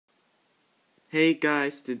Hey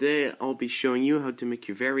guys, today I'll be showing you how to make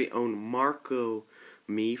your very own Marco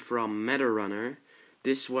me from MetaRunner.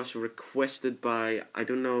 This was requested by, I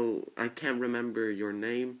don't know, I can't remember your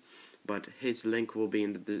name, but his link will be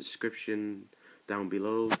in the description down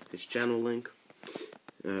below, his channel link.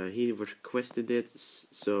 He requested it,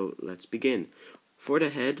 so let's begin. For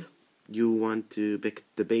the head, you want to pick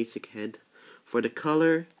the basic head. For the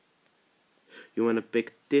color, you want to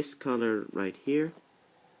pick this color right here.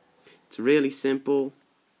 It's really simple.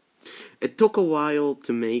 It took a while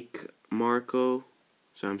to make Marco,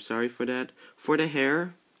 so I'm sorry for that. For the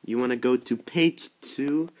hair, you want to go to page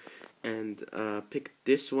 2 and pick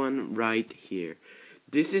this one right here.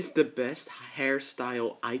 This is the best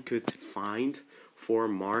hairstyle I could find for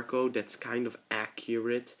Marco that's kind of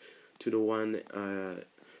accurate to the one,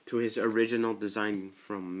 to his original design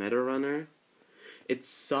from MetaRunner. It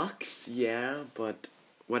sucks, yeah, but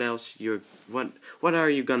what else what are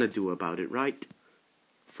you gonna do about it, right?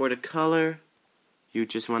 For the color, you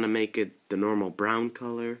just want to make it the normal brown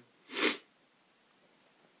color.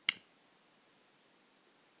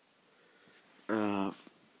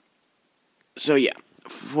 So yeah,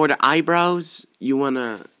 for the eyebrows, you want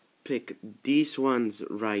to pick these ones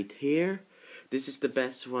right here. This is the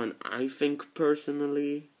best one, I think,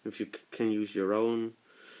 personally. If you can use your own,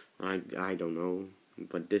 I don't know.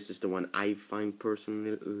 But this is the one I find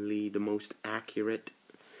personally the most accurate.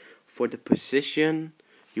 For the position,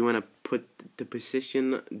 you want to put the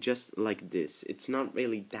position just like this. It's not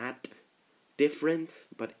really that different,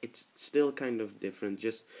 but it's still kind of different.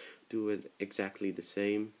 Just do it exactly the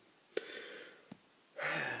same.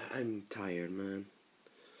 I'm tired, man.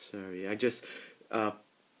 Sorry, I just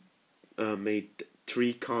made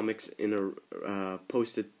 3 comics in a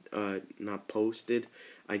not posted.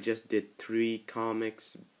 I just did 3 comic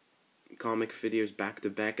videos back to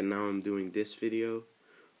back, and now I'm doing this video.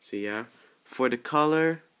 So yeah, for the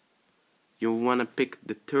color, you want to pick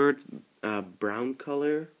the third brown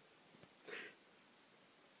color,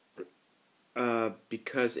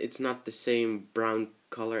 because it's not the same brown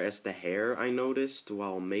color as the hair. I noticed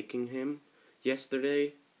while making him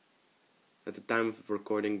yesterday. At the time of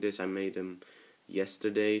recording this, I made him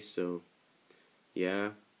yesterday, so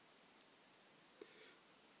yeah.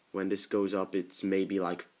 When this goes up, it's maybe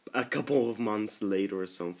like a couple of months later or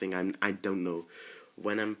something. I don't know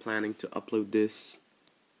when I'm planning to upload this,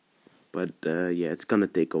 but yeah, it's gonna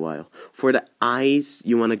take a while. For the eyes,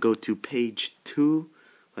 you wanna go to page 2,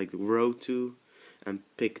 like row 2, and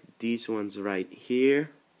pick these ones right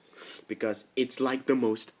here, because it's like the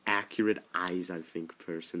most accurate eyes, I think,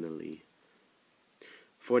 personally.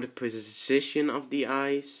 For the position of the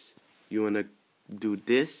eyes, you wanna do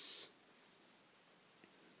this.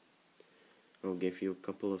 I'll give you a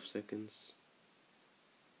couple of seconds.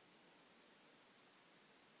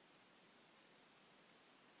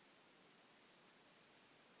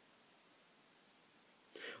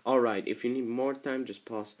 Alright, if you need more time, just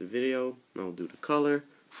pause the video. I'll do the color.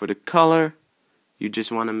 For the color, you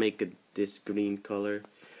just want to make it this green color.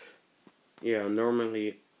 Yeah,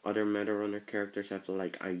 normally other MetaRunner characters have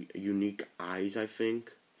like unique eyes, I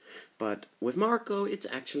think. But with Marco, it's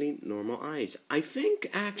actually normal eyes. I think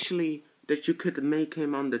actually that you could make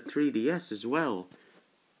him on the 3DS as well.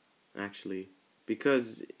 Actually,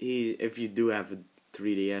 because if you do have a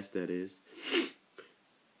 3DS, that is.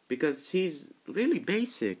 Because he's really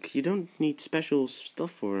basic. You don't need special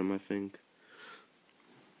stuff for him, I think.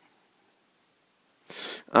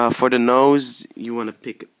 For the nose, you want to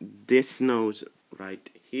pick this nose right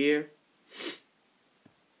here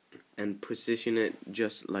and position it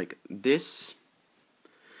just like this.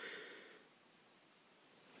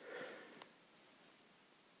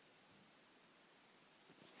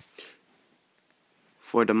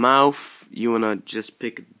 For the mouth, you want to just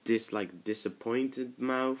pick this like disappointed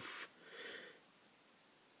mouth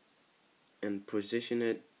and position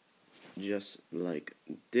it just like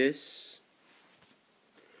this.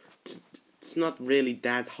 It's not really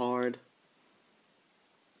that hard,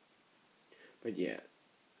 but yeah,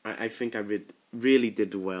 I think I really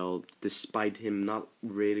did well, despite him not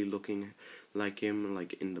really looking like him,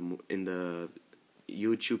 like in the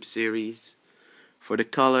YouTube series. For the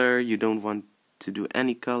color, you don't want to do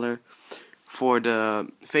any color. For the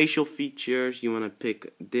facial features, you want to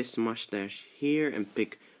pick this mustache here and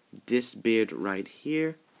pick this beard right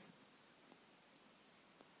here.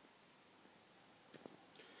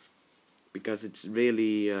 Because it's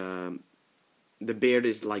really, the beard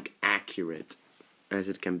is like accurate as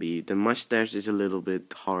it can be. The mustache is a little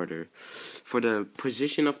bit harder. For the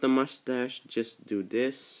position of the mustache, just do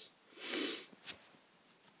this.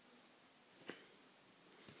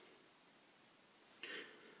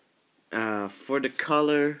 For the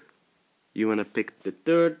color, you want to pick the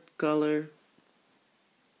third color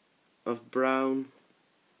of brown.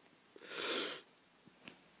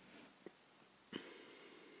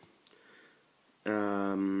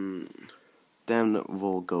 Then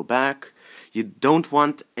we'll go back. You don't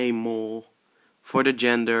want a mole. For the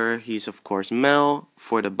gender, he's of course male.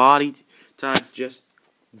 For the body type, just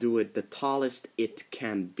do it the tallest it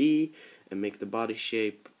can be and make the body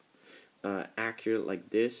shape accurate like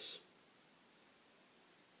this.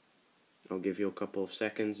 I'll give you a couple of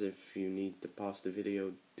seconds. If you need to pause the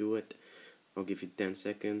video, do it. I'll give you 10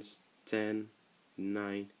 seconds. 10,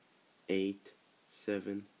 9, 8,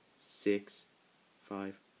 7, 6,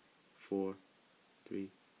 5, 4, 3,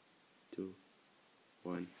 2,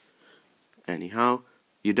 1. Anyhow,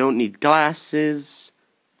 you don't need glasses.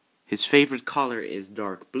 His favorite color is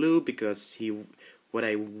dark blue because what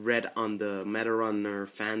I read on the MetaRunner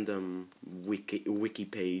fandom wiki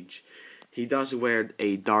page, he does wear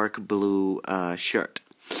a dark blue shirt.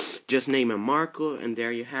 Just name him Marco, and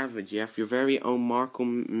there you have it. You have your very own Marco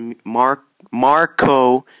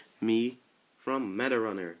me from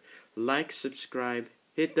MetaRunner. Like, subscribe,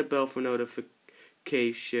 hit the bell for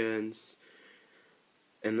notifications,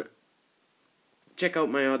 and check out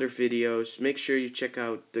my other videos. Make sure you check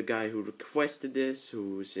out the guy who requested this,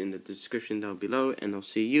 who's in the description down below, and I'll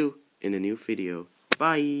see you in a new video.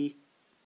 Bye!